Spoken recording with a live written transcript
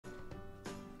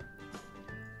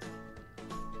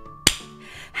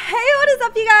what is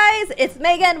up, you guys? It's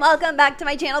Megan. Welcome back to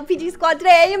my channel, PG Squad.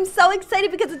 Today I am so excited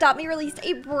because Adopt Me released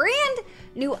a brand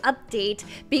new update,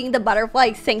 being the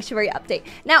Butterfly Sanctuary update.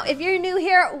 Now, if you're new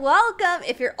here, welcome.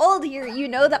 If you're old here, you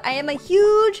know that I am a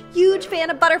huge fan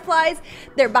of butterflies.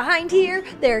 They're behind here,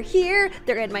 they're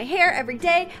in my hair every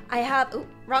day. I have, ooh,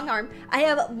 wrong arm. I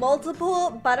have multiple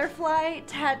butterfly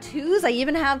tattoos. I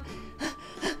even have,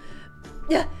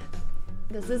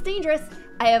 this is dangerous.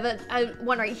 I have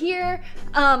one right here.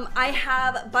 I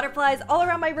have butterflies all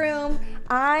around my room.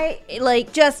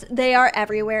 They are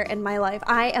everywhere in my life.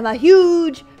 I am a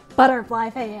huge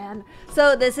butterfly fan.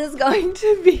 So this is going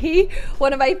to be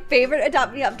one of my favorite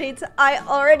Adopt Me updates. I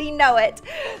already know it.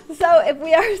 So if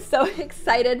we are so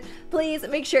excited, please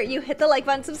make sure you hit the like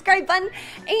button, subscribe button,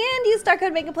 and use star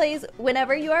code MeganPlays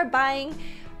whenever you are buying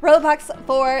Roblox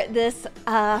for this,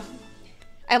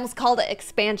 I almost called it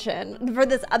expansion for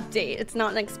this update. It's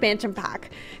not an expansion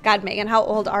pack. God, Megan, how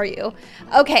old are you?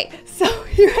 Okay, so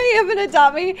here I am in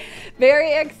Adopt Me.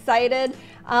 Very excited.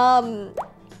 Oh,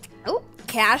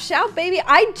 cash out, baby.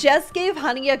 I just gave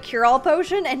Honey a cure-all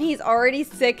potion and he's already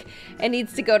sick and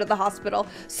needs to go to the hospital.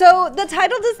 So the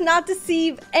title does not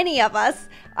deceive any of us.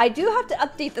 I do have to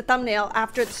update the thumbnail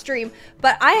after the stream,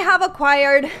 but I have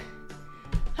acquired...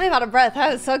 I'm out of breath.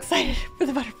 I was so excited for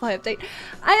the butterfly update.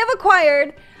 I have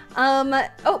acquired,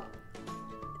 oh,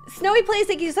 Snowy Plays,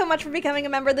 thank you so much for becoming a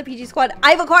member of the PG Squad.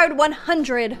 I've acquired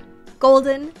 100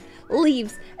 golden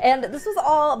leaves, and this was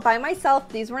all by myself.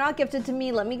 These were not gifted to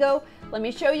me. Let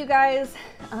me show you guys.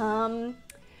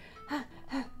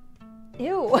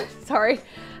 Ew, sorry.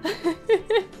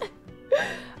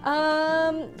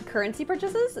 Currency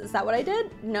purchases, is that what I did?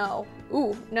 No.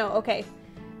 Ooh, no, okay.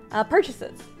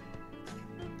 Purchases.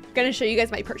 Gonna show you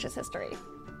guys my purchase history.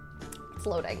 It's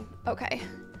loading. Okay.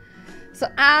 So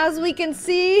as we can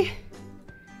see,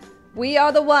 we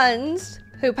are the ones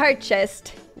who purchased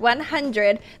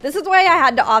 100. This is why I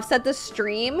had to offset the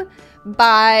stream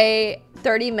by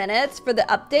 30 minutes for the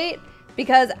update,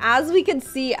 because as we can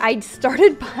see, I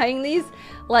started buying these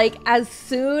like as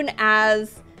soon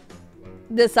as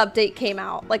this update came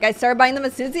out. Like I started buying them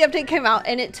as soon as the update came out,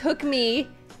 and it took me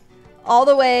all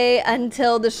the way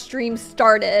until the stream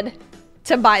started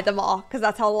to buy them all, because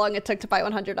that's how long it took to buy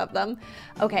 100 of them.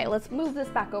 Okay, let's move this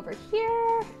back over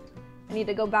here. I need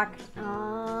to go back.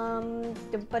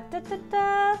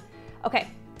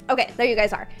 Okay, there you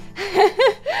guys are.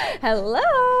 Hello.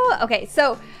 Okay,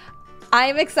 so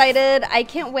I'm excited. I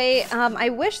can't wait. I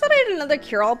wish that I had another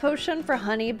cure-all potion for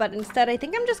Honey, but instead I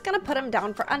think I'm just gonna put him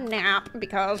down for a nap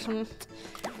because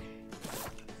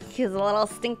he's a little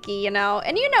stinky, you know,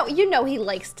 and you know he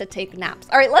likes to take naps.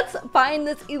 All right, let's find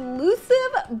this elusive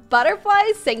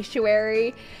butterfly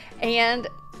sanctuary and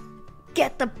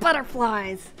get the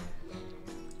butterflies.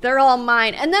 They're all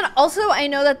mine. And then also I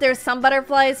know that there's some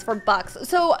butterflies for bucks.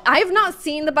 So I've not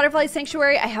seen the butterfly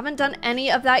sanctuary. I haven't done any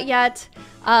of that yet.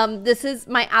 This is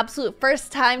my absolute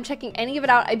first time checking any of it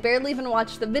out. I barely even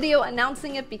watched the video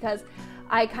announcing it because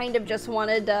I kind of just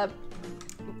wanted to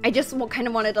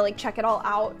like check it all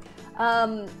out.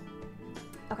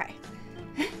 Okay.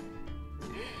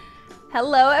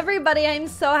 Hello everybody, I'm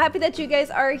so happy that you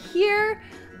guys are here.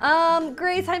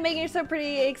 Grace, hi Megan, you're so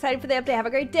pretty, excited for the update. Have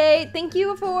a great day. Thank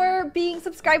you for being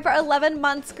subscribed for 11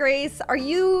 months, Grace. Are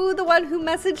you the one who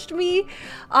messaged me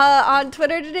on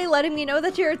Twitter today letting me know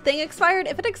that your thing expired?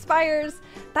 If it expires,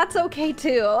 that's okay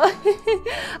too.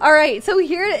 All right, so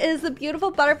here it is, the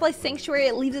beautiful butterfly sanctuary.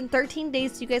 It leaves in 13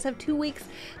 days, so you guys have 2 weeks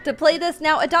to play this.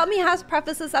 Now, Adopt Me has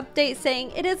prefaced this update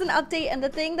saying it is an update, and the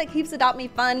thing that keeps Adopt Me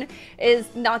fun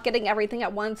is not getting everything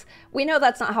at once. We know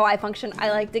that's not how I function.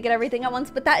 I like to get everything at once,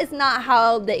 but that is not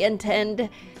how they intend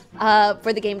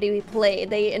for the game to be played.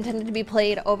 They intended to be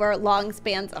played over long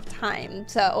spans of time.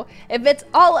 So if it's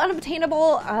all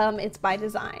unobtainable, it's by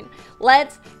design.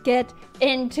 Let's get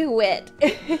into it.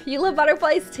 You love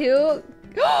butterflies too?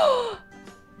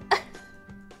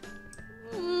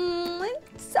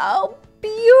 It's so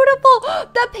beautiful.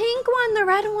 The pink one, the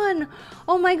red one.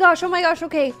 Oh my gosh,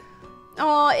 okay.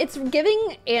 Oh, it's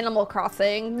giving Animal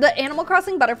Crossing. The Animal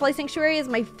Crossing Butterfly Sanctuary is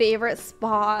my favorite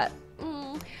spot.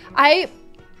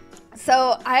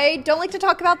 So I don't like to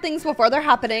talk about things before they're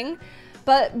happening,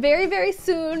 but very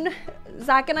soon,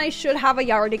 Zach and I should have a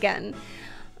yard again.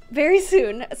 Very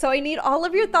soon. So I need all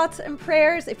of your thoughts and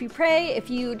prayers. If you pray, if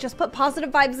you just put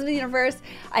positive vibes into the universe,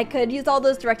 I could use all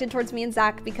those directed towards me and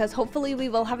Zach, because hopefully we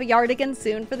will have a yard again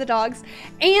soon for the dogs.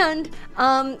 And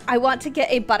I want to get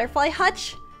a butterfly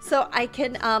hutch so I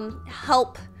can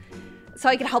help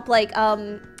like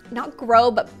not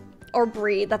grow or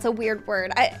breed. That's a weird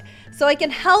word. So I can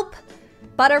help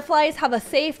butterflies have a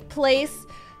safe place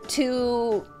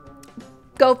to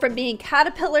go from being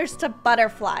caterpillars to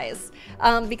butterflies,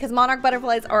 because monarch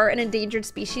butterflies are an endangered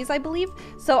species, I believe.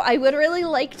 So I would really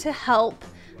like to help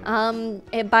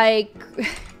by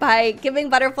giving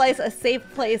butterflies a safe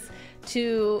place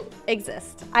to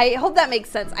exist. I hope that makes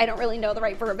sense. I don't really know the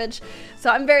right verbiage, so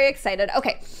I'm very excited.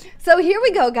 Okay, so here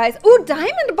we go, guys. Ooh,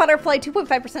 diamond butterfly,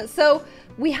 2.5%. So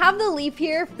we have the leaf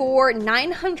here for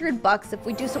 900 bucks. If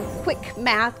we do some quick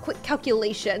math, quick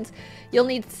calculations, you'll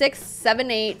need 6, 7,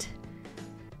 8.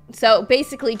 So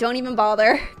basically, don't even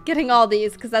bother getting all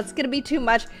these because that's gonna be too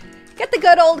much. Get the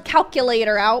good old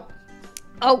calculator out.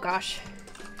 Oh gosh.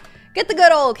 Get the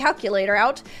good old calculator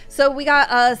out. So we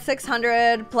got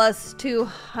 600 plus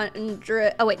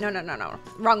 200. Oh wait, no.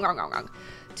 Wrong.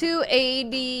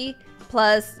 280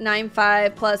 plus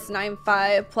 95 plus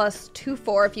 95 plus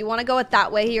 24. If you want to go it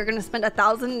that way, you're going to spend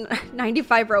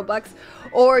 1,095 Robux,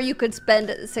 or you could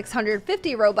spend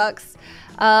 650 Robux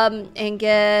and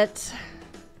get.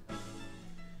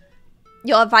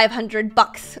 You'll have 500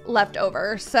 bucks left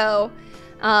over. So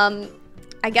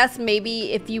I guess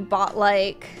maybe if you bought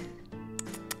like.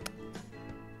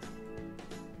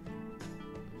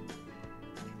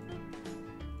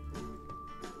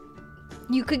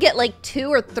 You could get like 2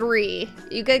 or 3.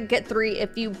 You could get 3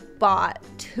 if you bought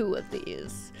 2 of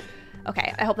these.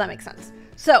 Okay, I hope that makes sense.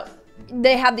 So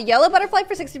they have the yellow butterfly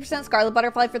for 60%, scarlet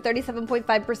butterfly for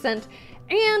 37.5%,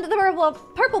 and the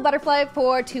purple butterfly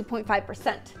for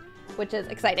 2.5%, which is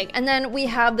exciting. And then we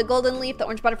have the golden leaf, the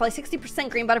orange butterfly, 60%,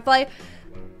 green butterfly,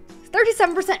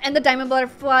 37%, and the diamond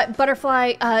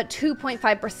butterfly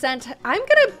 2.5%. I'm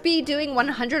gonna be doing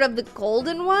 100 of the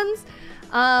golden ones,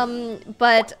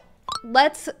 but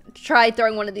let's try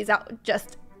throwing one of these out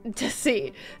just to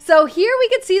see. So here we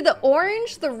can see the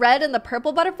orange, the red, and the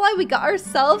purple butterfly. We got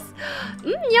ourselves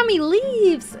yummy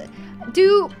leaves.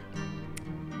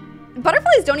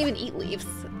 Butterflies don't even eat leaves.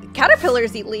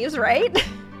 Caterpillars eat leaves, right?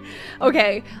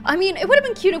 Okay, I mean, it would have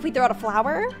been cute if we threw out a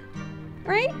flower,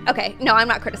 right? Okay, no, I'm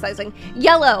not criticizing.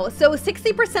 Yellow, so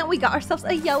 60%, we got ourselves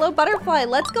a yellow butterfly.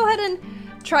 Let's go ahead and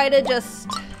try to just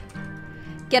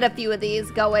get a few of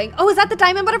these going. Oh, is that the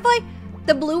diamond butterfly?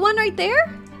 The blue one right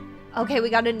there? Okay, we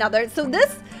got another. So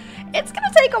it's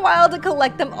gonna take a while to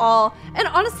collect them all. And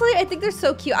honestly, I think they're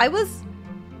so cute.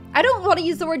 I don't want to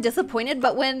use the word disappointed,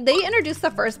 but when they introduced the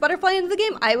first butterfly into the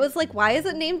game, I was like, why is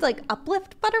it named like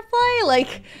Uplift Butterfly?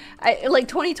 Like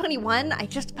 2021, I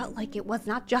just felt like it was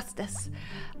not justice.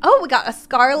 Oh, we got a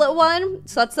scarlet one.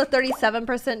 So that's a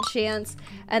 37% chance.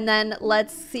 And then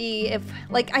let's see if,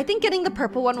 like, I think getting the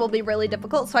purple one will be really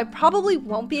difficult. So I probably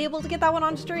won't be able to get that one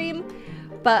on stream,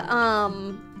 but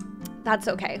that's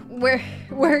okay. We're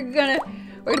gonna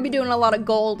be doing a lot of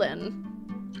golden.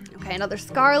 Okay, another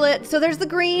scarlet. So there's the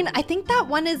green. I think that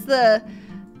one is the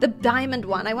diamond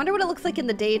one. I wonder what it looks like in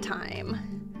the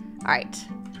daytime. All right.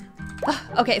 Ugh,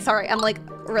 okay, sorry. I'm like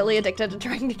really addicted to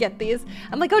trying to get these.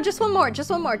 I'm like, oh, just one more. The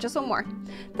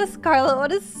scarlet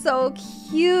one is so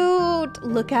cute.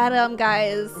 Look at them,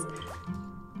 guys.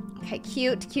 Okay,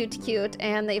 cute.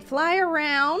 And they fly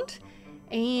around.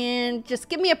 And just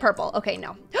give me a purple. Okay,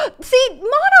 no. See,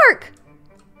 monarch!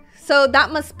 So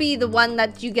that must be the one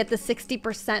that you get the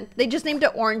 60%. They just named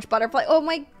it orange butterfly. Oh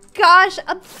my gosh,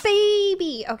 a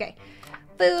baby. Okay,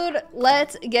 food.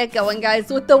 Let's get going, guys,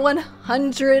 with the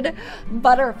 100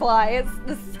 butterflies.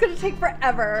 This is gonna take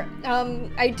forever.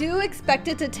 I do expect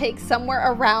it to take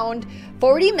somewhere around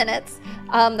 40 minutes.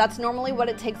 That's normally what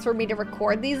it takes for me to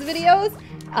record these videos.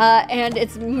 And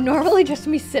it's normally just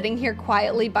me sitting here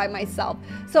quietly by myself.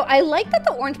 So I like that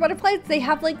the orange butterflies, they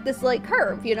have like this like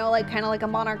curve, you know, like kind of like a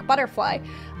monarch butterfly.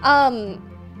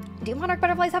 Do monarch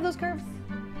butterflies have those curves?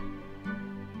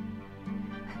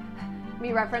 Me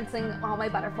referencing all my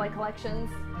butterfly collections.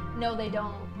 No, they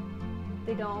don't.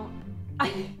 They don't.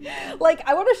 I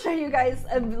want to show you guys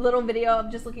a little video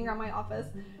of just looking around my office.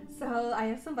 So I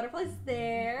have some butterflies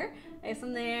there. I have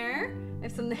some there. I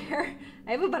have some there.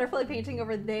 I have a butterfly painting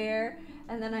over there.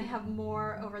 And then I have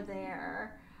more over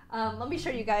there. Let me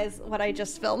show you guys what I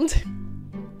just filmed.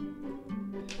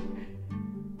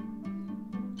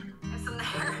 I have some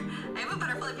there. I have a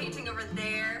butterfly painting over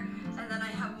there. And then I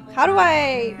have more. How do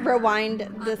I rewind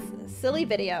this silly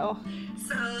video?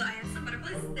 So I have some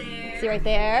butterflies there. See right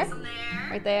there? Some there.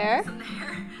 Right there. Some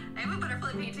there. I have a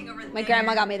butterfly painting over there. My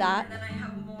grandma got me that. And then I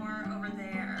have more over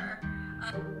there.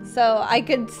 So I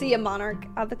could see a monarch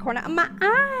out the corner of my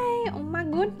eye. Oh my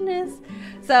goodness.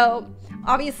 So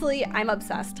obviously I'm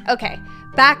obsessed. Okay,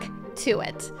 back to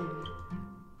it.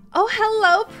 Oh,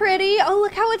 hello, pretty. Oh,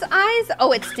 look how its eyes.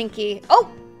 Oh, it's stinky.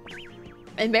 Oh,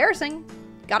 embarrassing.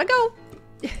 Gotta go.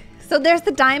 So there's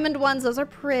the diamond ones. Those are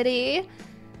pretty.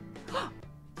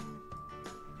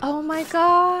 Oh my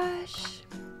gosh.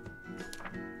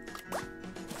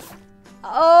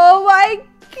 Oh my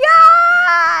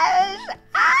gosh.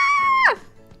 Ah!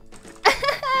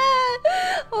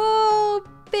 Oh,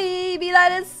 baby,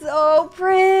 that is so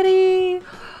pretty.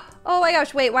 Oh my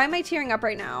gosh, wait, why am I tearing up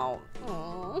right now?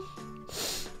 Oh.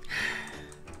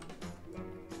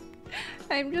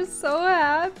 I'm just so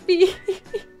happy.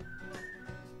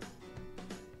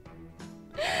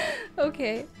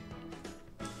 Okay.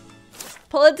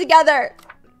 Pull it together.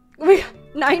 We got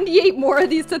 98 more of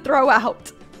these to throw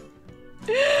out.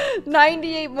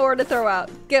 98 more to throw out.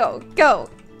 Go, go,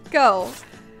 go.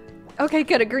 Okay,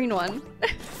 good, a green one.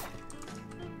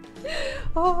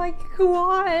 Oh my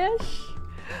gosh.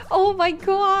 Oh my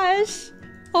gosh.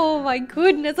 Oh my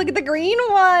goodness, look at the green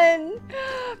one.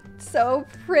 So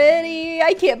pretty.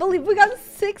 I can't believe we got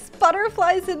 6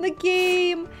 butterflies in the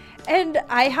game. And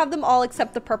I have them all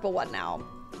except the purple one now.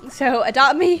 So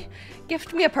adopt me,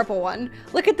 gift me a purple one.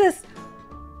 Look at this.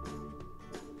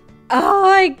 Oh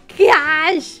my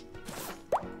gosh.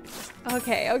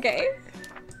 Okay, okay.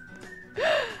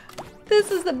 This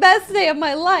is the best day of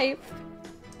my life.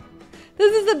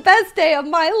 This is the best day of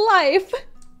my life.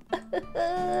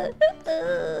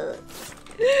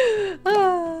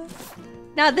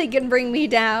 Nothing can bring me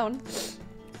down.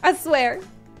 I swear.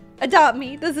 Adopt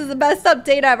me. This is the best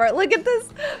update ever. Look at this.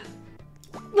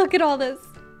 Look at all this.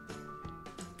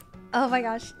 Oh my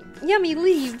gosh. Yummy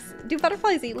leaves. Do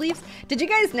butterflies eat leaves? Did you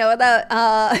guys know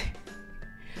that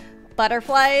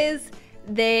butterflies,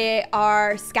 they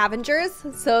are scavengers?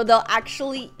 So they'll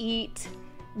actually eat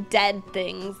dead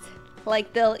things.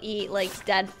 Like they'll eat like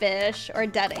dead fish or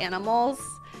dead animals.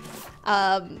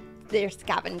 They're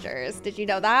scavengers. Did you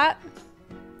know that?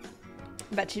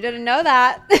 Bet you didn't know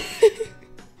that.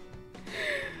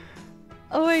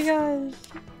 Oh my gosh.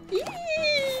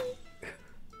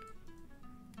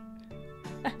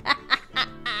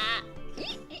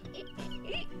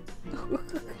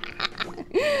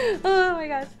 Oh my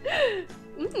gosh.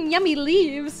 Yummy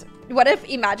leaves. What if,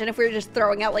 imagine if we were just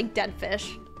throwing out like dead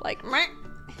fish. Like, meh.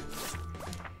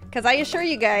 Because I assure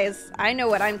you guys, I know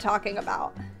what I'm talking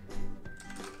about.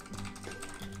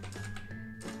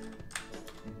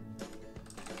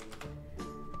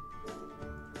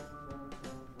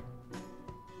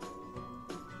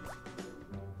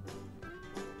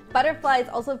 Butterflies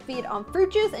also feed on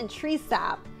fruit juice and tree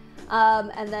sap.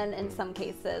 And then in some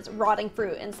cases, rotting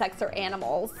fruit, insects, or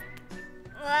animals.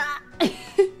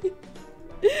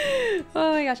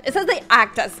 Oh my gosh. It says they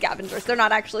act as scavengers. They're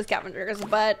not actually scavengers,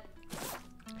 but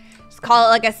just call it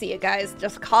like I see it, guys.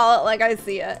 Just call it like I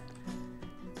see it.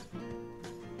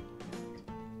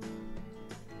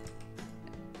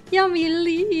 Yummy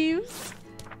leaves.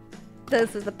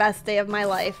 This is the best day of my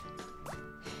life.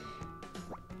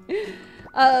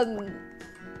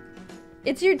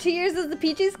 It's your 2 years as the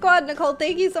Peachy Squad. Nicole,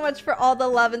 thank you so much for all the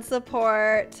love and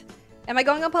support. Am I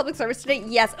going on public service today?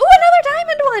 Yes. Oh, another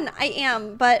diamond one! I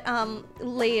am, but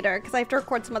later, because I have to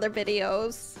record some other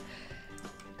videos.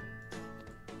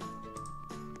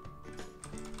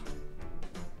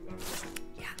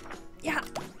 Yeah.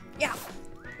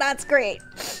 That's great.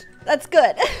 That's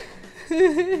good.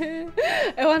 I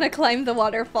want to climb the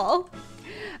waterfall.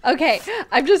 Okay,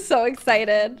 I'm just so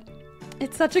excited.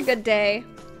 It's such a good day.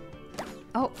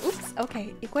 Oh, oops.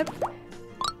 Okay, equip.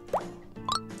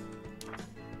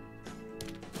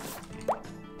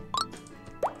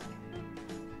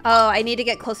 Oh, I need to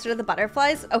get closer to the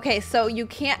butterflies. Okay, so you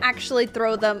can't actually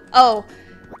throw them. Oh,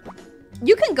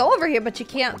 you can go over here, but you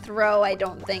can't throw, I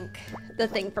don't think, the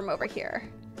thing from over here.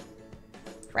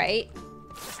 Right?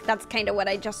 That's kind of what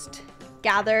I just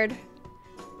gathered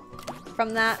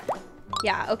from that.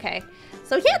 Yeah, okay.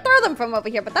 So you can't throw them from over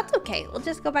here, but that's okay. We'll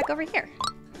just go back over here.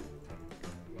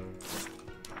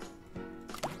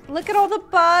 Look at all the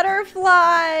butterflies.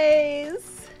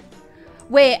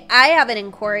 Wait, I have an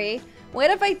inquiry. What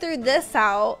if I threw this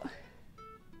out?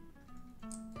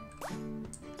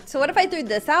 So what if I threw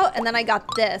this out and then I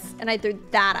got this and I threw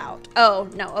that out? Oh,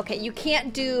 no. Okay, you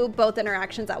can't do both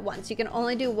interactions at once. You can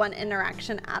only do one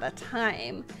interaction at a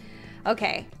time.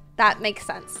 Okay, that makes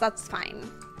sense. That's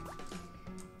fine.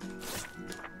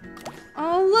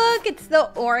 Oh, look, it's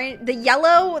the orange, the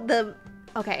yellow, the,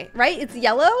 okay, right? It's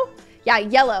yellow? Yeah,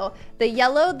 yellow. The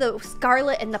yellow, the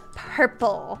scarlet, and the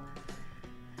purple.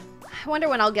 I wonder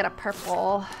when I'll get a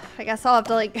purple. I guess I'll have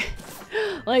to like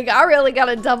I really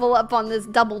gotta double up on this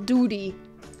double duty.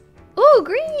 Ooh,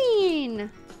 green.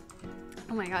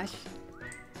 Oh my gosh.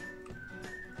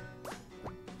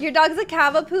 Your dog's a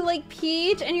Cavapoo like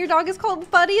Peach, and your dog is called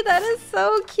Buddy. That is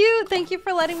so cute. Thank you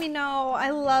for letting me know. I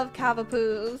love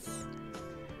Cavapoos.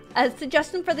 A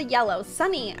suggestion for the yellow.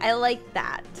 Sunny, I like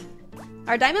that.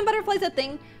 Are diamond butterflies a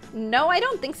thing? No, I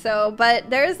don't think so, but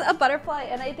there's a butterfly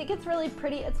and I think it's really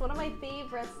pretty. It's one of my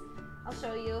favorites. I'll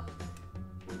show you.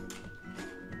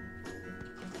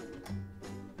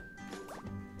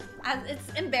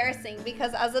 It's embarrassing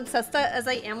because as obsessed as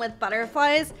I am with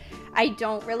butterflies, I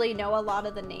don't really know a lot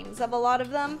of the names of a lot of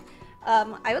them.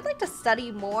 I would like to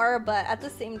study more, but at the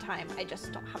same time, I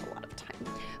just don't have a lot of time.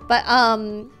 But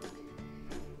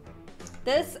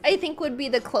this I think would be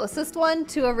the closest one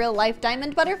to a real life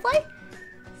diamond butterfly.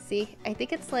 See, I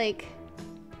think it's like,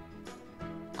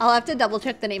 I'll have to double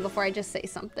check the name before I just say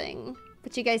something,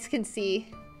 but you guys can see.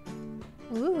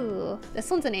 Ooh, this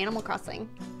one's an Animal Crossing.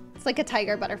 It's like a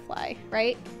tiger butterfly,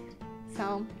 right?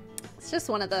 So it's just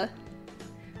one of the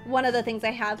things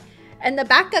I have. And the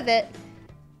back of it,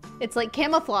 it's like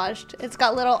camouflaged. It's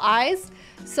got little eyes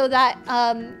so that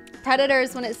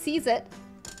predators, when it sees it,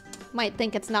 might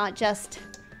think it's not just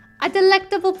a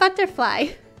delectable butterfly.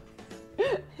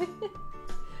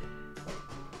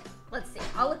 Let's see.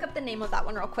 I'll look up the name of that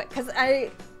one real quick because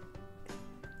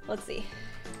let's see.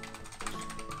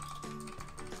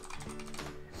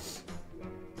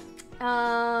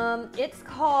 It's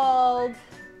called,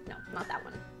 no, not that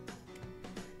one.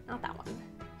 Not that one.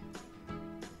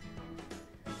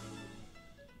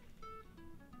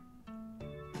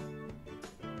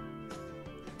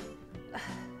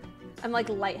 I'm like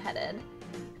lightheaded.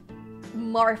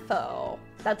 Morpho.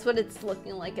 That's what it's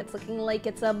looking like. It's looking like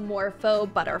it's a morpho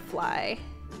butterfly.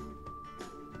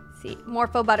 See,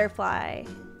 morpho butterfly.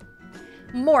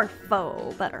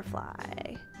 Morpho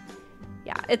butterfly.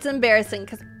 Yeah, it's embarrassing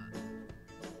because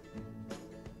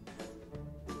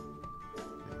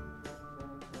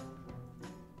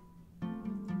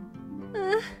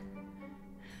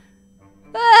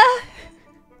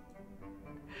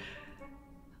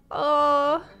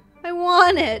oh, I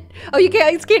want it. Oh, you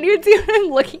guys can't even see what I'm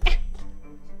looking at.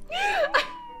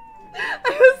 I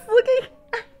was looking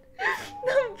at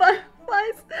the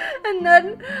butterflies and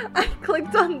then I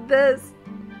clicked on this.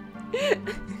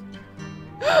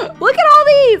 Look at all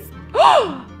these.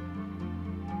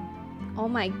 Oh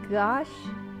my gosh.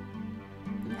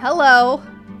 Hello.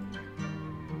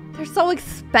 They're so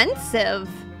expensive.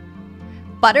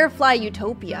 Butterfly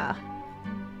Utopia.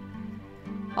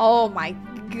 Oh my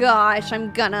gosh,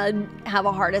 I'm gonna have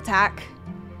a heart attack.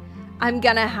 I'm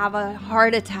gonna have a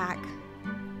heart attack.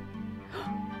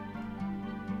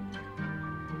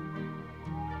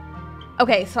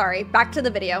 Okay, sorry, back to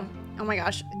the video. Oh my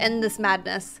gosh, end this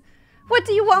madness. What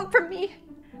do you want from me?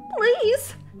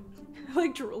 Please. I'm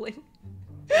like drooling.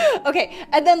 Okay,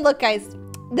 and then look guys,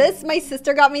 my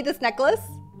sister got me this necklace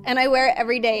and I wear it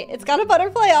every day. It's got a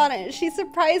butterfly on it. She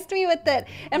surprised me with it.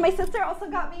 And my sister also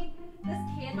got me this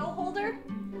candle holder.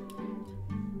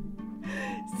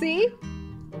 See?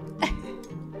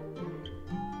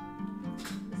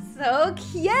 So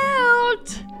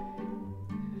cute.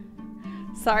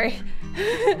 Sorry.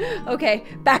 Okay,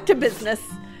 back to business.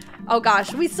 Oh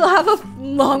gosh, we still have a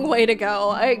long way to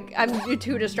go. I'm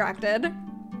too distracted.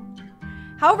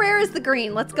 How rare is the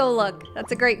green? Let's go look.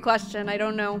 That's a great question. I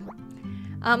don't know.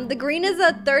 The green is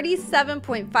a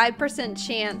 37.5%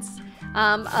 chance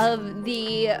of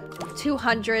the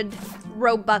 200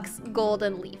 Robux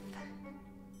golden leaf.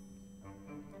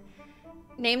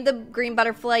 Name the green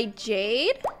butterfly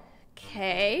Jade.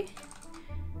 Okay.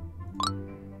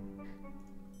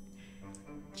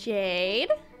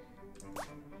 Jade.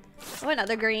 Oh,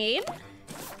 another green.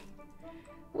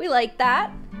 We like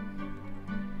that.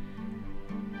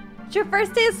 It's your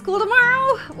first day of school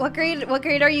tomorrow? What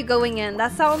grade are you going in?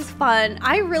 That sounds fun.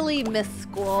 I really miss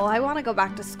school. I want to go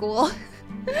back to school.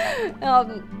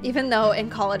 Even though in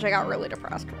college I got really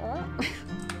depressed.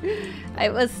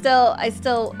 I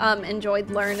still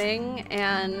enjoyed learning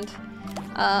and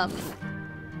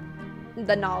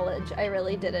the knowledge I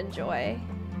really did enjoy.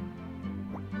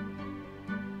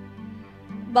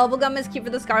 Bubblegum is cute for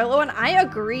the Scarlet one. I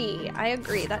agree. I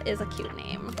agree. That is a cute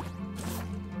name.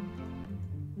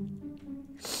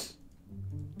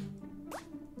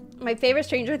 My favorite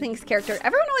Stranger Things character.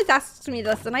 Everyone always asks me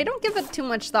this, and I don't give it too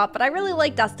much thought, but I really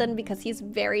like Dustin because he's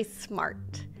very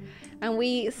smart. And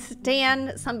we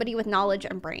stan somebody with knowledge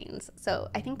and brains. So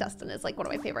I think Dustin is like one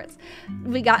of my favorites.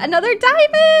 We got another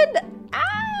diamond!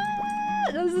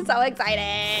 Ah! This is so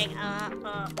exciting!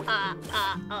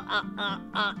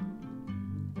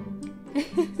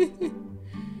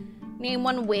 Name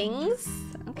one Wings.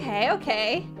 Okay,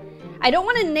 okay. I don't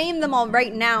want to name them all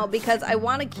right now because I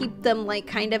want to keep them like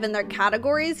kind of in their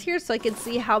categories here so I can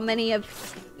see how many of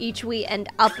each we end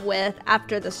up with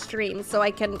after the stream so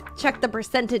I can check the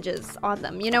percentages on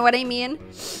them. You know what I mean?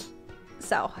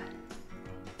 So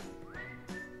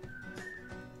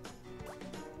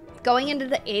going into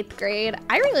the 8th grade,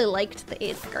 I really liked the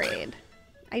 8th grade.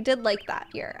 I did like that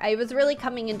year. I was really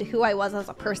coming into who I was as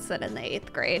a person in the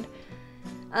 8th grade.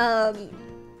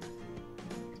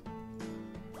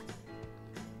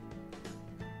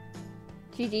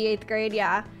 GG 8th grade,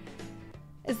 yeah.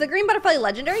 Is the green butterfly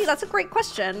legendary? That's a great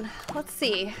question. Let's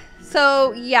see.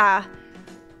 So, yeah.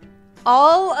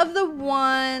 All of the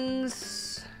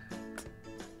ones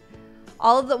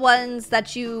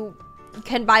that you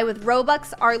can buy with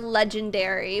Robux are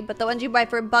legendary, but the ones you buy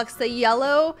for bucks, the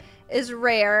yellow is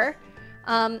rare,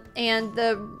 and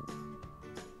the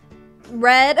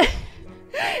red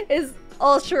is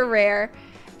ultra rare.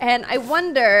 And I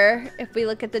wonder if we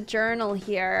look at the journal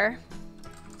here,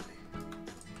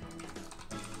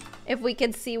 if we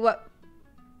can see what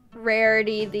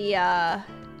rarity the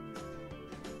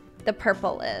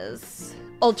purple is.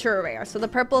 Ultra rare. So the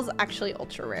purple is actually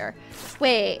ultra rare.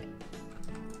 Wait.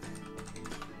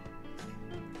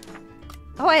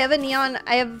 Oh, I have a neon.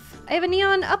 I have a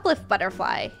neon uplift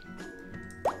butterfly.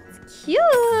 It's cute.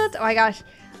 Oh my gosh.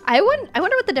 I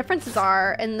wonder what the differences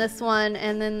are in this one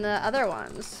and then the other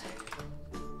ones.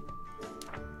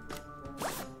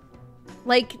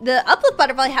 Like the uplift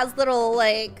butterfly has little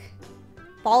like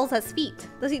balls as feet.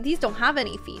 These don't have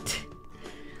any feet.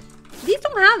 These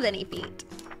don't have any feet.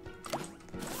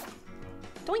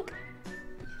 Doink.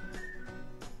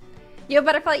 You have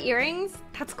butterfly earrings?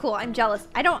 That's cool. I'm jealous.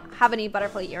 I don't have any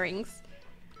butterfly earrings.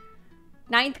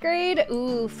 9th grade?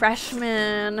 Ooh,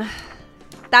 freshman.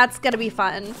 That's gonna be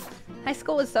fun. High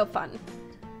school was so fun.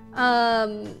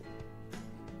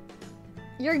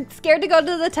 You're scared to go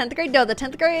to the 10th grade? No, the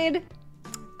 10th grade,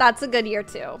 that's a good year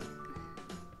too.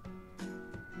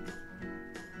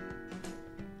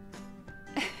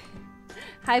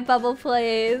 Hi,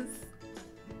 MeganPlays.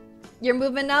 You're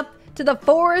moving up to the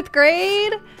 4th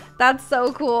grade? That's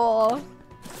so cool.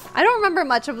 I don't remember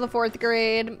much of the 4th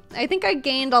grade. I think I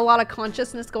gained a lot of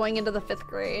consciousness going into the 5th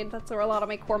grade. That's where a lot of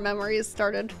my core memories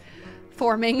started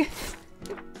forming.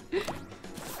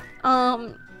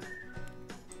 Oh,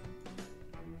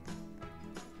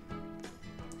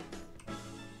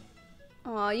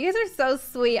 you guys are so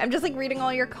sweet. I'm just like reading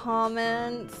all your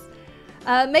comments.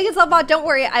 Megan's Lovebot, don't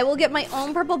worry. I will get my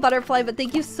own purple butterfly, but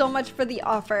thank you so much for the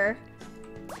offer.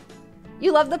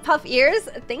 You love the puff ears?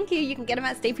 Thank you. You can get them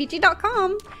at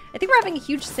staypeachy.com. I think we're having a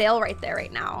huge sale right there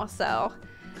right now, so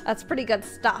that's pretty good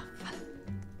stuff.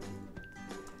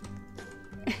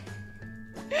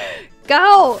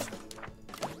 Go!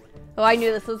 Oh, I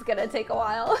knew this was gonna take a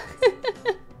while.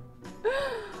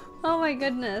 Oh my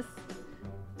goodness.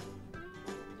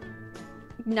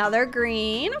 Another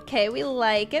green. Okay, we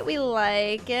like it. We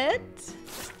like it.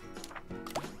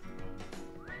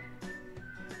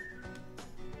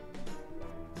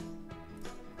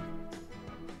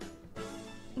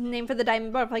 Name for the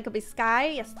diamond butterfly could be Sky.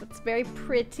 Yes, that's very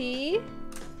pretty.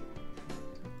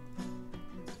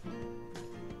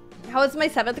 How was my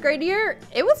 7th grade year?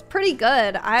 It was pretty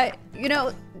good.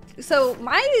 So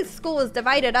my school was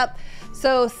divided up.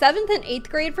 So 7th and 8th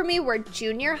grade for me were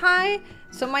junior high.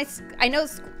 So I know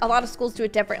a lot of schools do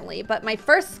it differently, but my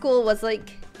first school was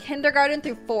like kindergarten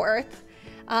through 4th.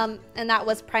 And that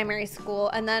was primary school.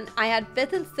 And then I had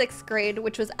 5th and 6th grade,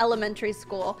 which was elementary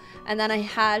school. And then I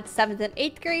had 7th and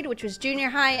 8th grade, which was junior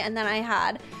high. And then I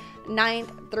had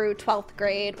 9th through 12th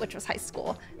grade, which was high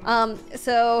school.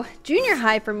 So junior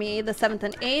high for me, the 7th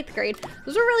and 8th grade,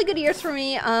 those were really good years for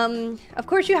me. Of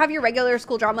course you have your regular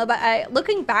school drama, but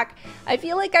looking back, I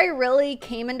feel like I really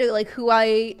came into like who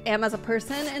I am as a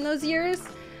person in those years.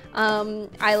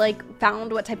 I like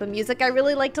found what type of music I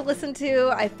really like to listen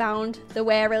to. I found the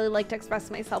way I really like to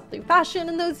express myself through fashion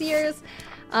in those years.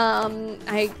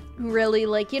 I really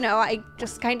like, I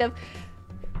just kind of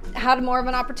had more of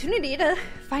an opportunity to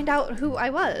find out who I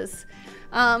was.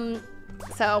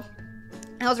 So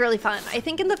that was really fun. I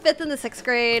think in the 5th and the 6th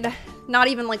grade, not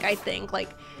even like I think, like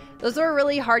those were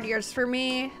really hard years for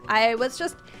me. I was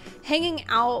just hanging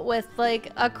out with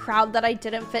like a crowd that I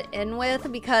didn't fit in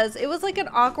with because it was like an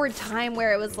awkward time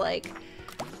where it was like,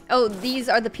 oh, these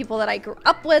are the people that I grew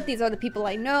up with, these are the people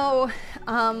I know,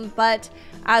 but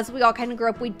as we all kind of grew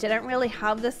up, we didn't really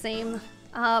have the same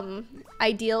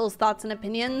ideals, thoughts, and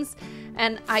opinions,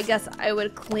 and I guess I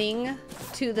would cling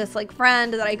to this like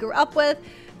friend that I grew up with,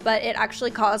 but it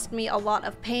actually caused me a lot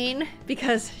of pain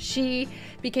because she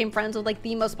became friends with like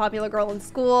the most popular girl in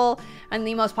school, and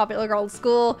the most popular girl in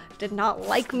school did not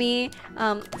like me.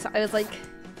 So I was like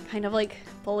kind of like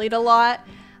bullied a lot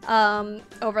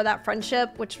over that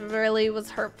friendship, which really was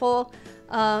hurtful.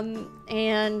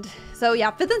 And so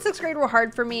yeah, 5th and 6th grade were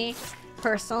hard for me.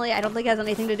 personally. I don't think it has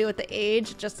anything to do with the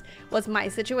age. It just was my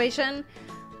situation.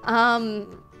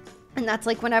 And that's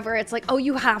like whenever it's like, oh,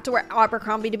 you have to wear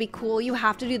Abercrombie to be cool. You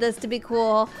have to do this to be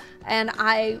cool. And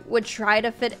I would try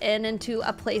to fit into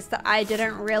a place that I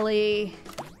didn't really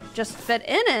just fit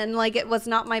in. Like, it was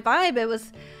not my vibe. It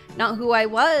was not who I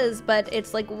was, but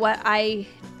it's like what I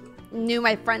knew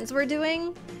my friends were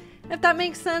doing, if that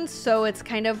makes sense. So it's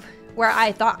kind of where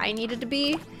I thought I needed to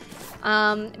be.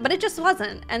 But it just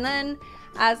wasn't. And then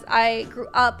as I grew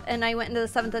up and I went into the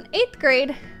 7th and 8th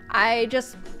grade, I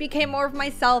just became more of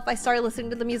myself. I started listening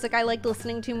to the music I liked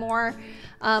listening to more.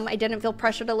 I didn't feel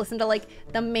pressured to listen to like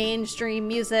the mainstream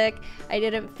music. I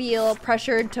didn't feel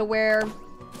pressured to wear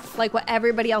like what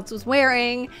everybody else was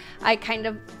wearing. I kind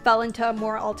of fell into a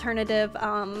more alternative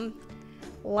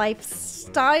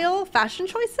lifestyle fashion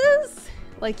choices.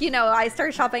 Like, you know, I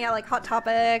started shopping at like Hot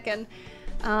Topic and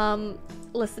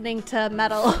listening to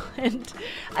metal, and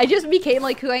I just became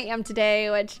like who I am today,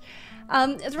 which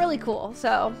is really cool.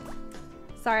 So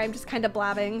sorry, I'm just kind of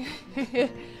blabbing.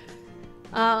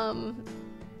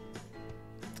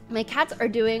 My cats are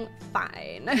doing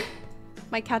fine.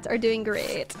 My cats are doing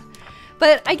great.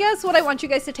 But I guess what I want you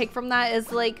guys to take from that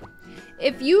is, like,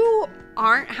 if you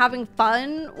aren't having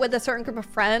fun with a certain group of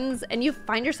friends and you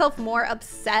find yourself more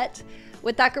upset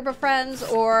with that group of friends,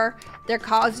 or they're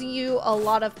causing you a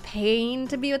lot of pain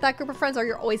to be with that group of friends, or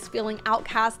you're always feeling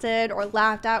outcasted or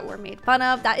laughed at or made fun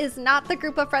of, that is not the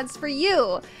group of friends for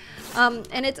you.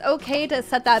 And it's okay to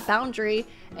set that boundary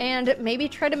and maybe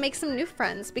try to make some new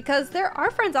friends, because there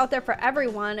are friends out there for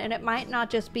everyone, and it might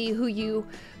not just be who you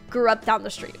grew up down the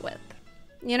street with,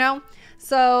 you know?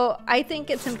 So I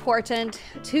think it's important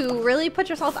to really put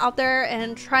yourself out there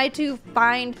and try to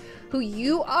find who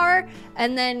you are,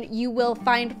 and then you will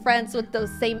find friends with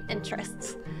those same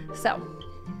interests. So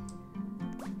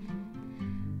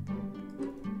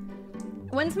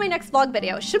when's my next vlog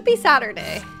video? Should be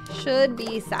Saturday. Should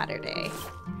be Saturday.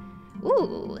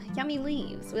 Ooh, yummy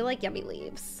leaves. We like yummy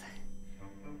leaves.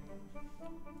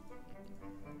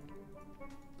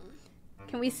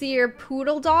 Can we see your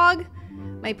poodle dog?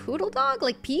 My poodle dog?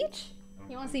 Like Peach?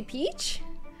 You want to see Peach?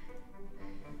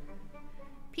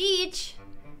 Peach!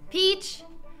 Peach!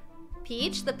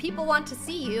 Peach, the people want to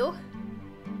see you.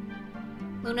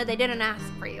 Luna, they didn't ask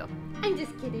for you. I'm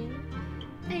just kidding.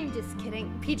 I'm just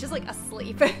kidding. Peach is like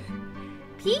asleep.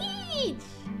 Peach!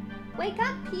 Wake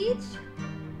up, Peach!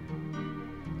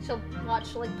 She'll watch,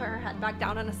 she'll like put her head back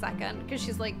down in a second, because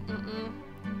she's like,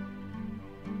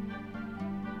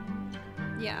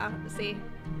 Yeah, see?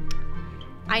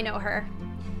 I know her.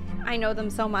 I know them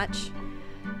so much.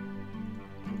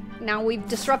 Now we've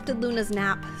disrupted Luna's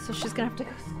nap, so she's gonna have to go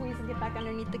squeeze and get back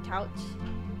underneath the couch.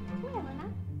 Come here,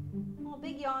 Luna. Oh,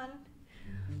 big yawn.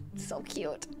 So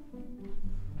cute.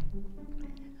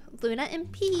 Luna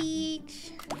and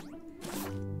Peach.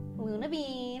 Luna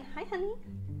Bean. Hi, honey.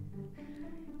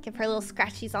 Give her little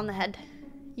scratchies on the head.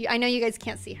 I know you guys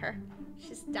can't see her.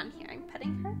 She's down here. I'm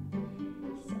petting her.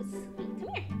 So sweet.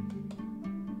 Come here.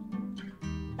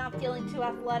 Not feeling too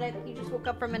athletic. You just woke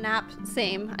up from a nap.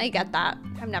 Same. I get that.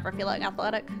 I'm never feeling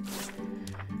athletic.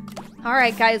 All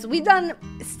right, guys. We've done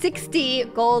 60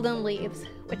 golden leaves,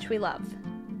 which we love.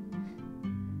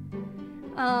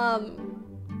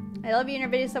 I love you and your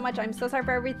videos so much. I'm so sorry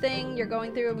for everything you're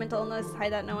going through. Mental illness.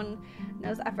 Hide that no one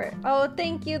knows effort. Oh,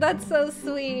 thank you. That's so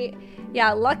sweet.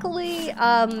 Yeah, luckily,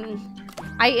 I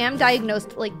am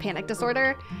diagnosed like panic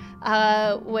disorder,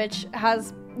 which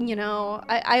has, you know,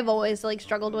 I've always like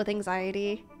struggled with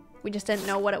anxiety. We just didn't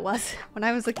know what it was when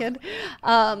I was a kid.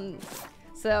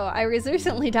 So I was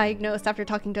recently diagnosed after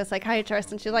talking to a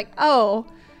psychiatrist, and she's like, oh,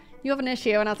 you have an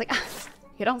issue. And I was like,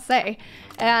 you don't say.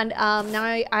 And now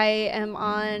I am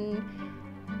on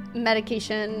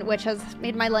medication, which has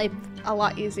made my life a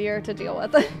lot easier to deal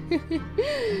with.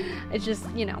 It's just,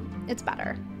 you know, it's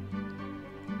better.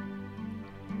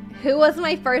 Who was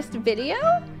my first video?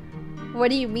 What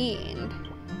do you mean?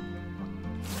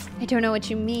 I don't know what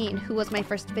you mean. Who was my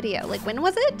first video? Like, when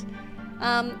was it?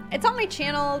 It's on my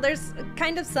channel. There's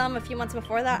kind of some a few months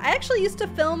before that. I actually used to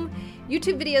film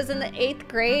YouTube videos in the 8th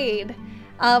grade.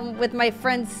 With my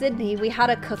friend Sydney. We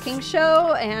had a cooking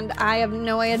show, and I have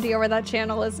no idea where that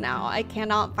channel is now. I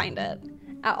cannot find it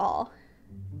at all.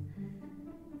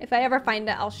 If I ever find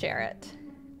it, I'll share it.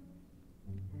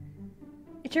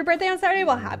 It's your birthday on Saturday?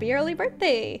 Well, happy early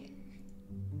birthday.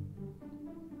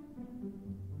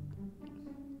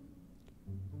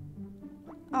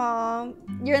 Aw,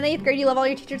 you're in the 8th grade. You love all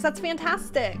your teachers. That's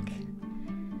fantastic.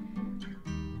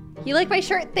 You like my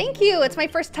shirt? Thank you. It's my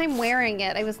first time wearing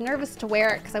it. I was nervous to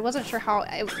wear it because I wasn't sure how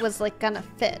it was like gonna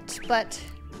fit, but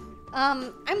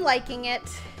I'm liking it.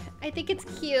 I think it's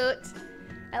cute.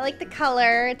 I like the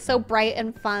color. It's so bright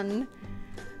and fun.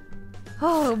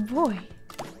 Oh boy.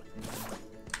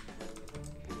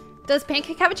 Does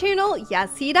Pancake have a channel?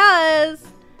 Yes, he does.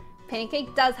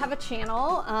 Pancake does have a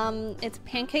channel. It's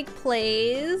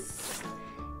MeganPlays.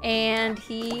 And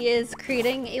he is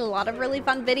creating a lot of really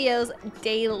fun videos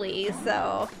daily.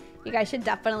 So you guys should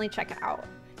definitely check it out.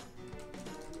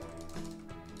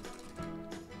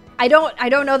 I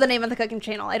don't know the name of the cooking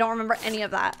channel. I don't remember any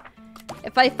of that.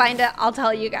 If I find it, I'll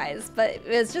tell you guys. But it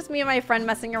was just me and my friend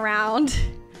messing around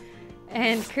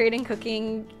and creating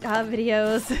cooking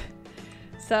videos.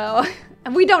 So,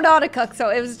 and we don't know how to cook. So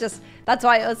it was just, that's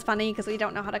why it was funny, because we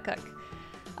don't know how to cook.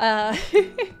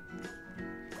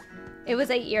 It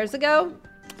was 8 years ago.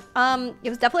 It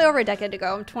was definitely over a decade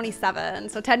ago. I'm 27.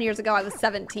 So 10 years ago, I was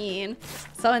 17.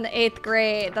 So in the 8th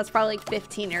grade, that's probably like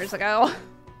 15 years ago.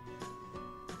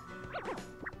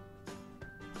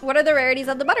 What are the rarities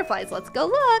of the butterflies? Let's go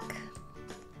look.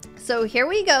 So here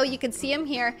we go. You can see them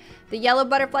here. The yellow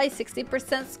butterfly,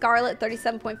 60%, scarlet,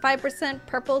 37.5%,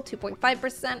 purple,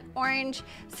 2.5%, orange,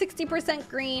 60%,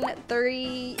 green,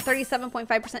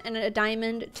 37.5%, and a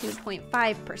diamond,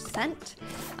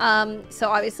 2.5%. So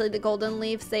obviously the golden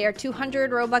leaves, they are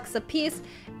 200 Robux a piece,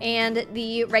 and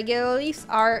the regular leaves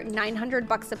are 900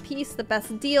 bucks a piece. The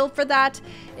best deal for that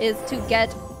is to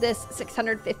get this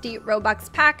 650 Robux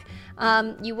pack.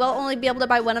 You will only be able to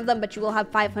buy one of them, but you will have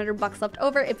 500 bucks left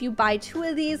over. If you buy 2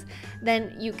 of these,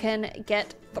 then you can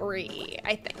get 3,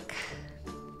 I think.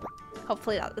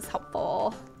 Hopefully that was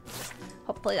helpful.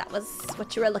 Hopefully that was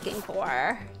what you were looking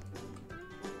for.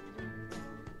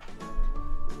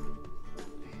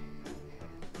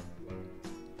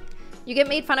 You get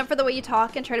made fun of for the way you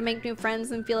talk and try to make new friends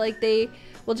and feel like they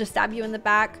will just stab you in the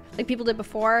back like people did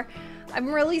before.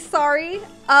 I'm really sorry.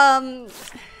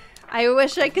 I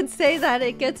wish I could say that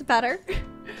it gets better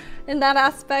in that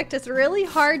aspect. It's really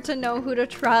hard to know who to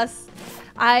trust.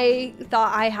 I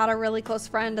thought I had a really close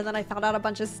friend, and then I found out a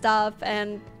bunch of stuff,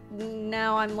 and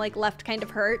now I'm like left kind of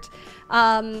hurt.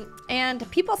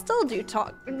 And people still do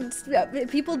talk.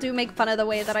 People do make fun of the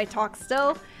way that I talk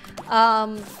still.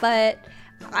 But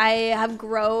I have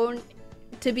grown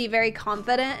to be very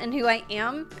confident in who I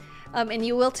am, and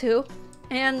you will too.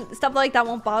 And stuff like that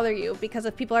won't bother you, because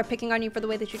if people are picking on you for the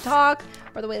way that you talk,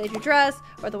 or the way that you dress,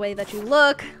 or the way that you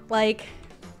look, like,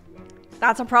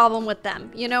 that's a problem with them.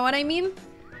 You know what I mean?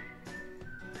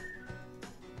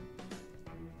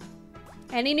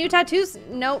 Any new tattoos?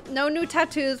 No, no new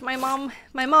tattoos. My mom's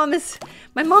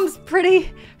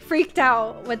pretty freaked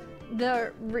out with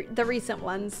the recent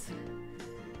ones.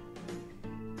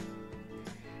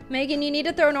 Megan, you need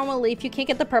to throw a normal leaf. You can't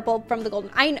get the purple from the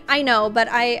golden. I know, but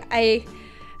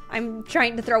I'm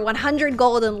trying to throw 100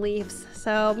 golden leaves.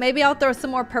 So maybe I'll throw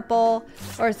some more purple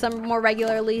or some more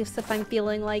regular leaves if I'm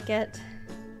feeling like it.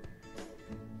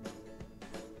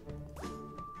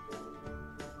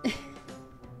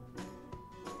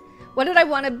 What did I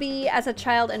want to be as a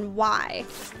child and why?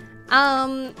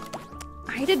 I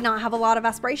did not have a lot of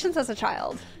aspirations as a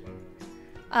child.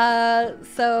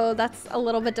 So that's a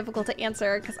little bit difficult to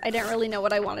answer because I didn't really know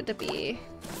what I wanted to be.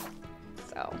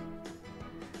 So.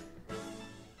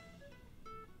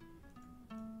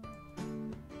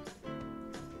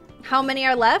 How many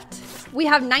are left? We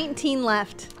have 19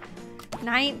 left.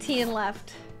 19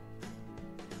 left.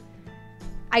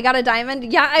 I got a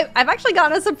diamond. Yeah, I've actually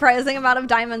gotten a surprising amount of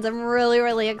diamonds. I'm really,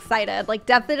 really excited. Like,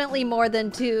 definitely more than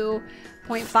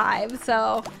 2.5.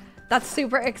 So that's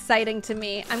super exciting to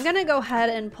me. I'm gonna go ahead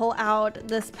and pull out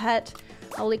this pet.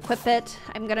 I'll equip it.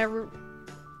 I'm gonna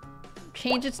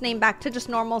change its name back to just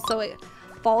normal so it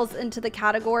falls into the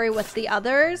category with the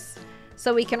others,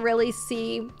 so we can really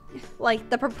see like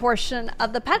the proportion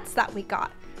of the pets that we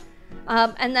got.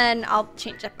 And then I'll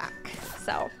change it back.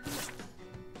 So.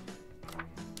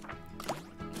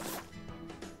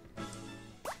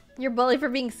 You're bullied for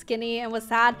being skinny and was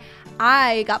sad.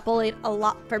 I got bullied a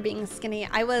lot for being skinny.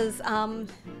 I was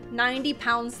 90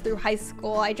 pounds through high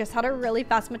school. I just had a really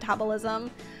fast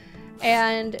metabolism,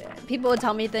 and people would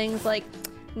tell me things like,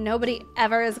 nobody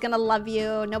ever is gonna love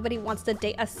you. Nobody wants to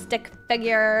date a stick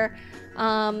figure.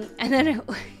 And then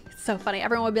it's so funny.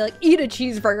 Everyone would be like, eat a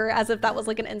cheeseburger, as if that was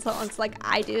like an insult. And it's like,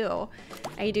 I do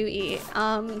eat.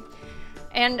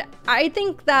 And I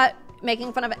think that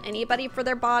making fun of anybody for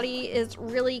their body is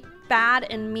really bad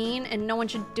and mean, and no one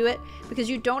should do it, because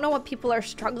you don't know what people are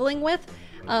struggling with.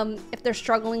 If they're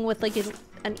struggling with like an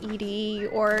ED,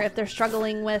 or if they're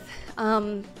struggling with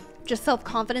just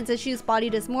self-confidence issues,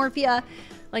 body dysmorphia,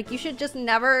 Like, you should just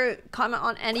never comment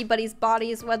on anybody's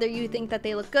bodies, whether you think that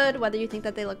they look good, whether you think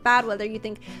that they look bad, whether you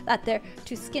think that they're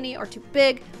too skinny or too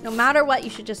big. No matter what, you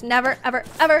should just never, ever,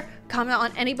 ever comment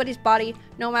on anybody's body,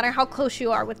 no matter how close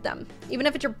you are with them. Even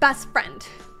if it's your best friend,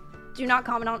 do not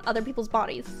comment on other people's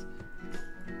bodies.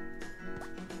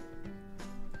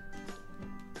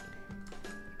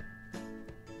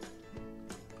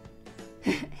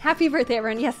 Happy birthday,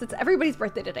 everyone. Yes, it's everybody's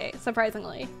birthday today,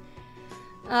 surprisingly.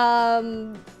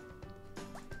 Got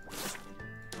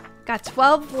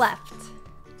 12 left.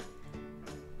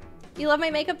 You love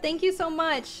my makeup? Thank you so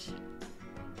much.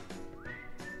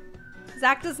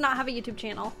 Zach does not have a YouTube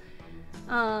channel.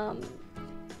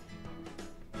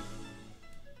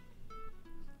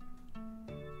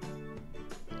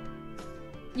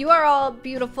 You are all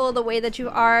beautiful the way that you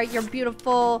are. You're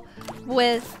beautiful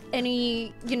with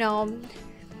any, you know,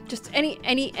 just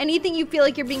anything you feel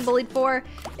like you're being bullied for.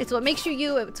 It's what makes you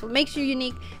you. It's what makes you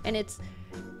unique. And it's,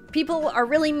 people are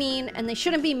really mean and they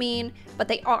shouldn't be mean, but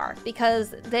they are,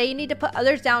 because they need to put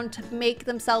others down to make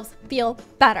themselves feel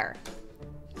better.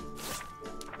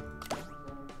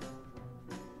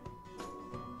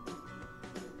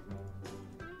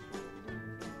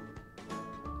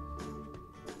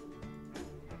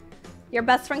 Your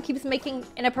best friend keeps making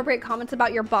inappropriate comments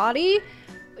about your body.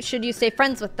 Should you stay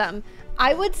friends with them?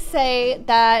 I would say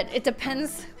that it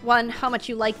depends on how much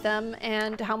you like them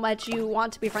and how much you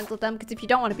want to be friends with them. Because if you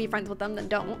don't want to be friends with them, then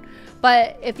don't.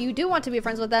 But if you do want to be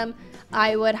friends with them,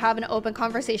 I would have an open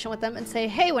conversation with them and say,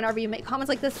 hey, whenever you make comments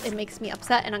like this, it makes me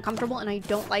upset and uncomfortable and I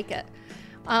don't like it.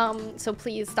 So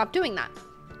please stop doing that.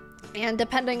 And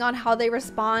depending on how they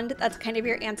respond, that's kind of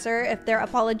your answer. If they're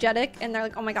apologetic and they're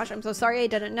like, oh my gosh, I'm so sorry, I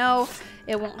didn't know,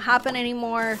 it won't happen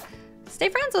anymore, stay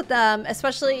friends with them,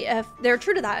 especially if they're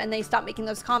true to that and they stop making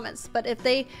those comments. But if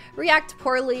they react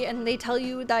poorly and they tell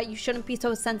you that you shouldn't be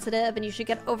so sensitive and you should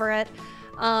get over it,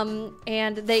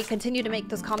 and they continue to make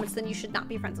those comments, then you should not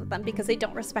be friends with them because they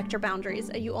don't respect your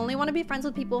boundaries. You only want to be friends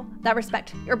with people that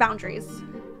respect your boundaries.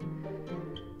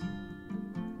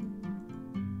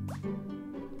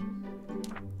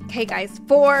 Okay, guys,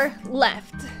 4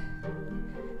 left.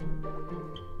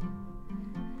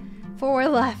 4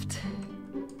 left.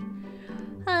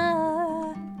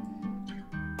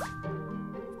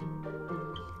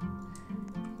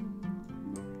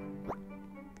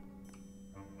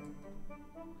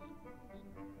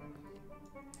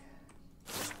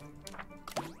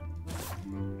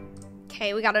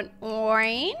 Okay, we got an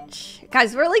orange.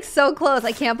 Guys, we're like so close.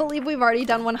 I can't believe we've already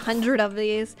done 100 of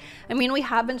these. I mean, we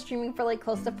have been streaming for like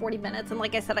close to 40 minutes. And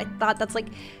like I said, I thought that's like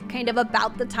kind of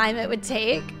about the time it would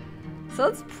take. So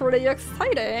that's pretty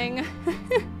exciting.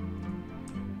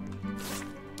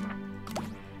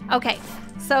 Okay,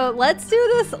 so let's do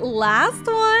this last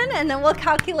one and then we'll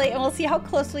calculate and we'll see how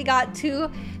close we got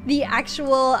to the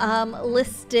actual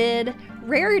listed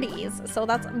rarities. So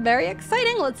that's very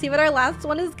exciting. Let's see what our last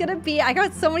one is gonna be. I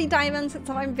got so many diamonds,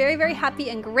 so I'm very, very happy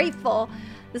and grateful.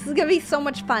 This is gonna be so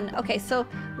much fun. Okay, so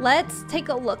let's take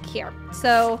a look here.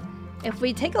 So if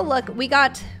we take a look, we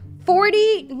got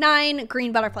 49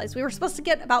 green butterflies. We were supposed to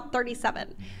get about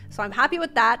 37. So I'm happy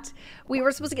with that. We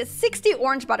were supposed to get 60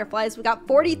 orange butterflies. We got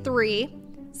 43.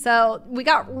 So we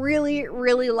got really,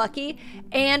 really lucky.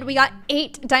 And we got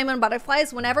 8 diamond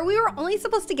butterflies whenever we were only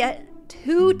supposed to get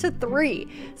 2 to 3.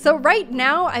 So right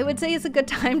now I would say it's a good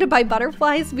time to buy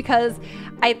butterflies because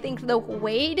I think the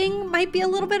weighting might be a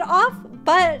little bit off,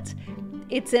 but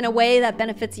it's in a way that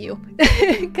benefits you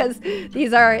because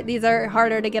these are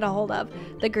harder to get a hold of,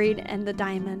 the green and the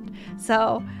diamond.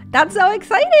 So that's so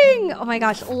exciting. Oh my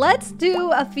gosh, let's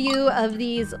do a few of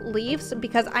these leaves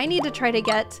because I need to try to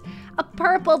get a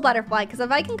purple butterfly because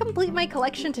if I can complete my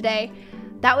collection today,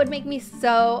 that would make me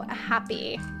so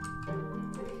happy.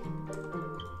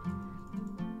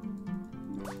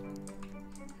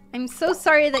 I'm so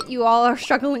sorry that you all are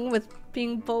struggling with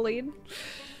being bullied.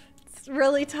 It's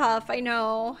really tough, I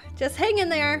know. Just hang in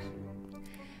there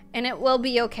and it will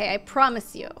be okay, I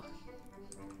promise you.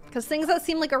 Because things that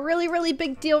seem like a really, really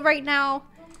big deal right now,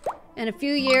 in a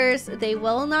few years, they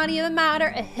will not even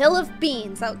matter a hill of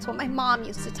beans. That's what my mom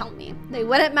used to tell me. They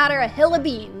wouldn't matter a hill of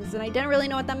beans. And I didn't really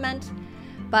know what that meant.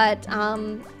 But,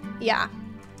 yeah.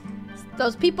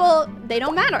 Those people, they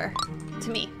don't matter to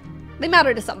me. They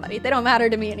matter to somebody. They don't matter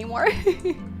to me anymore.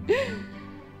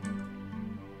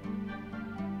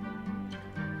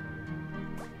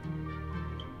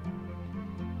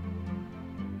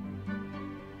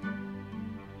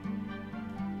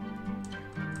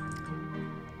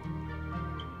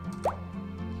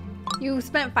 You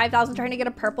spent 5,000 trying to get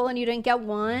a purple and you didn't get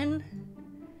one?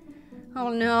 Oh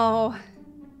no.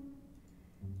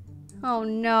 Oh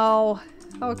no.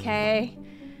 Okay.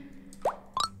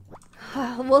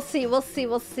 We'll see, we'll see,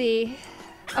 we'll see.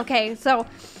 Okay, so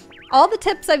all the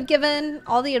tips I've given,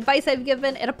 all the advice I've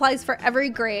given, it applies for every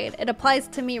grade. It applies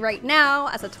to me right now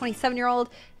as a 27-year-old.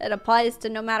 It applies to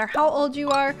no matter how old you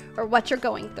are or what you're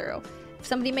going through. If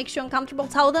somebody makes you uncomfortable,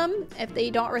 tell them. If they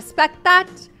don't respect that,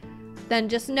 then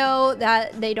just know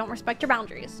that they don't respect your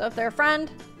boundaries. So if they're a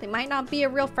friend, they might not be a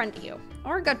real friend to you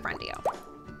or a good friend to you.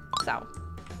 So.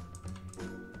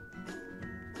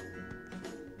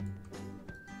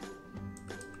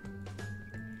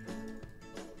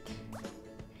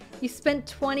 You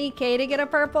spent $20K to get a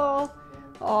purple?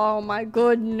 Oh my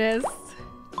goodness.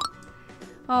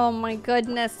 Oh my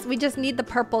goodness. We just need the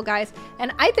purple, guys.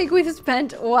 And I think we've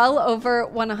spent well over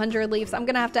 100 leaves. I'm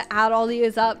gonna have to add all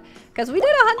these up because we did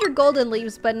 100 golden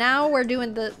leaves, but now we're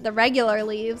doing the regular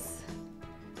leaves.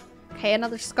 Okay,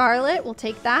 another scarlet. We'll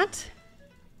take that.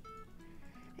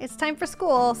 It's time for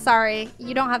school. Sorry,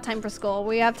 you don't have time for school.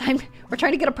 We have time. We're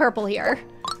trying to get a purple here.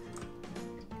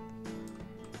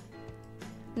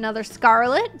 Another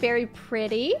scarlet, very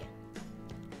pretty.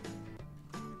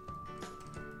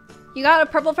 You got a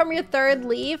purple from your third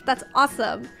leaf. That's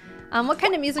awesome. What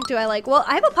kind of music do I like? Well,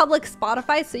 I have a public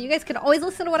Spotify, so you guys can always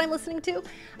listen to what I'm listening to.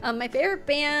 My favorite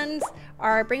bands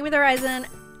are Bring Me the Horizon,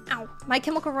 My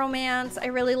Chemical Romance. I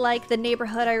really like The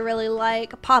Neighborhood. I really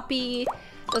like Poppy.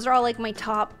 Those are all like my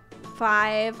top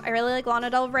 5. I really like Lana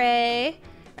Del Rey.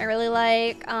 I really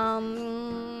like oh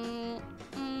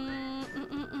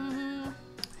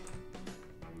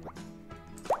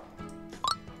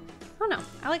no,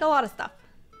 I like a lot of stuff.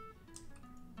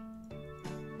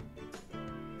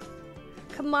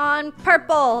 Come on,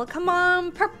 purple. Come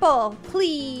on, purple.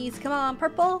 Please, come on,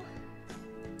 purple.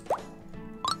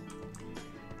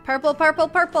 Purple, purple,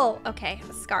 purple. Okay,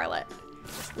 scarlet.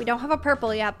 We don't have a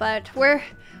purple yet, but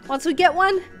once we get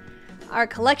one, our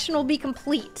collection will be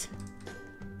complete.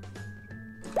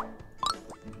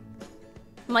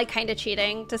 I'm like kind of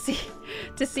cheating to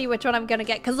see which one I'm gonna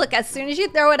get. Cause look, as soon as you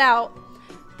throw it out,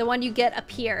 the one you get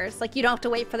appears. Like you don't have to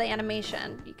wait for the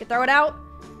animation. You can throw it out,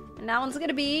 and that one's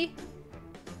gonna be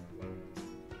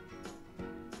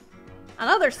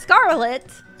another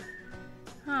scarlet.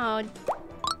 Oh,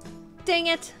 dang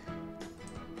it.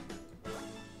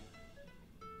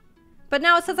 But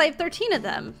now it says I have 13 of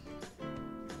them.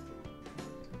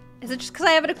 Is it just because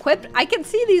I have it equipped? I can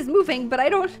see these moving, but I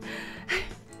don't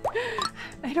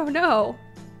know.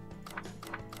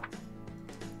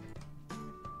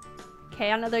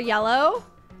 Okay, another yellow.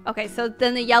 Okay, so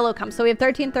then the yellow comes. So we have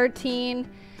 13, 13,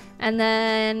 and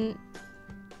then,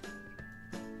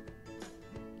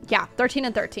 yeah, 13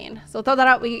 and 13. So throw that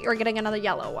out, we are getting another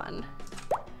yellow one.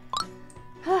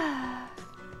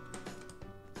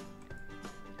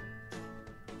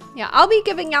 Yeah, I'll be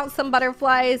giving out some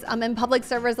butterflies in public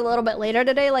servers a little bit later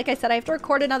today. Like I said, I have to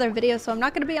record another video, so I'm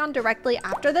not going to be on directly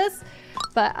after this.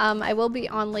 But I will be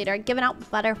on later giving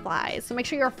out butterflies. So make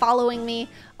sure you're following me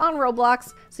on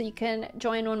Roblox so you can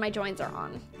join when my joins are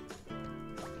on.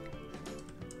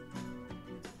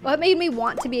 What made me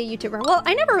want to be a YouTuber? Well,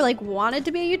 I never like wanted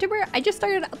to be a YouTuber. I just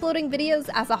started uploading videos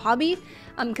as a hobby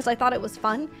because I thought it was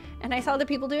fun. And I saw other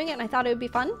people doing it and I thought it would be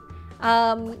fun.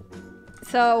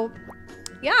 So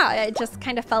yeah, I just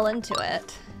kind of fell into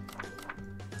it.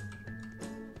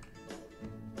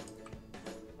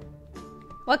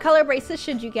 What color braces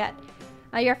should you get?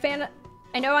 You're a fan.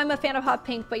 I know I'm a fan of hot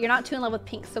pink, but you're not too in love with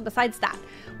pink. So besides that,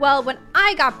 well, when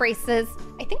I got braces,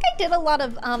 I think I did a lot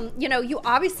of, you know, you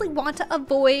obviously want to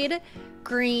avoid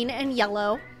green and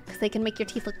yellow because they can make your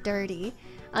teeth look dirty.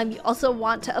 You also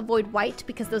want to avoid white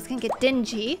because those can get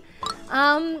dingy.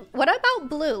 What about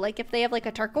blue? Like if they have like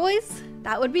a turquoise,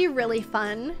 that would be really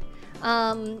fun.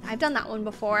 I've done that one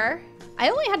before. I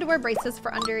only had to wear braces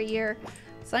for under a year,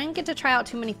 so I didn't get to try out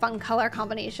too many fun color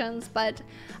combinations, but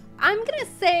I'm gonna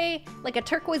say like a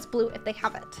turquoise blue if they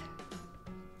have it.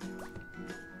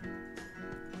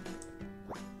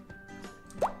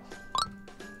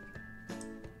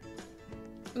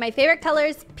 My favorite color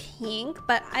is pink,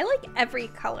 but I like every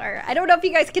color. I don't know if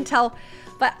you guys can tell,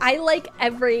 but I like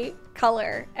every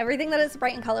color. Everything that is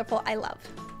bright and colorful, I love.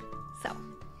 So.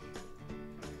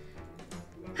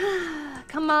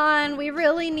 Come on, we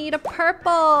really need a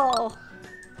purple.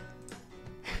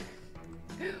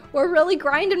 We're really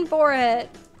grinding for it.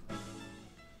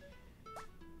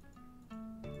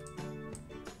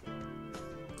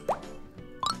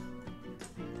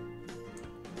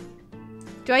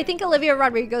 Do I think Olivia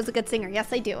Rodrigo is a good singer?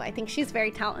 Yes, I do. I think she's very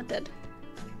talented.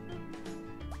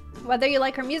 Whether you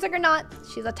like her music or not,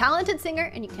 she's a talented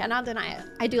singer and you cannot deny it.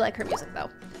 I do like her music though.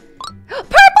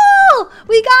 Purple!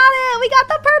 We got it! We got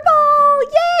the purple!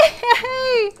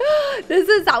 Yay! This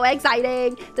is so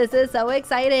exciting. This is so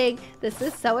exciting. This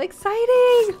is so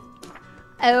exciting.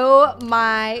 Oh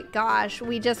my gosh.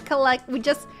 We just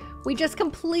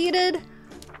completed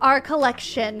our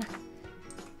collection.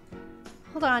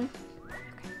 Hold on.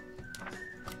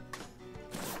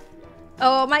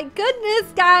 Oh my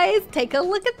goodness, guys. Take a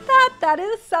look at that. That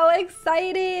is so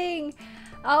exciting.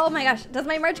 Oh my gosh. Does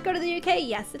my merch go to the UK?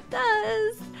 Yes, it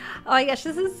does. Oh my gosh,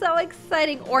 this is so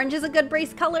exciting. Orange is a good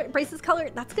braces color.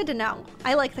 That's good to know.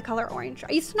 I like the color orange.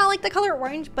 I used to not like the color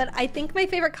orange, but I think my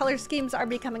favorite color schemes are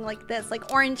becoming like this,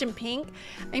 like orange and pink.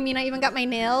 I mean, I even got my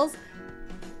nails.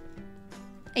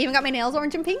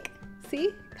 Orange and pink.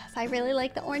 See? Because I really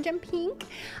like the orange and pink.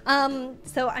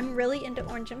 So I'm really into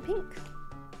orange and pink.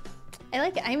 I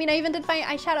like it. I mean, I even did my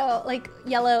eyeshadow like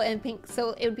yellow and pink,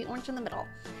 so it would be orange in the middle.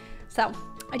 So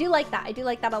I do like that. I do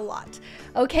like that a lot.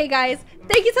 Okay, guys,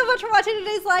 thank you so much for watching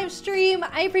today's live stream.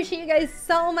 I appreciate you guys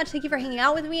so much. Thank you for hanging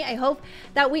out with me. I hope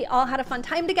that we all had a fun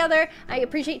time together. I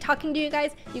appreciate talking to you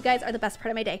guys. You guys are the best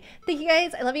part of my day. Thank you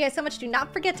guys. I love you guys so much. Do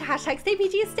not forget to hashtag stay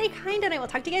PG, stay kind, and I will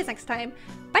talk to you guys next time.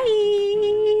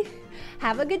 Bye.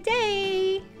 Have a good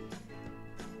day.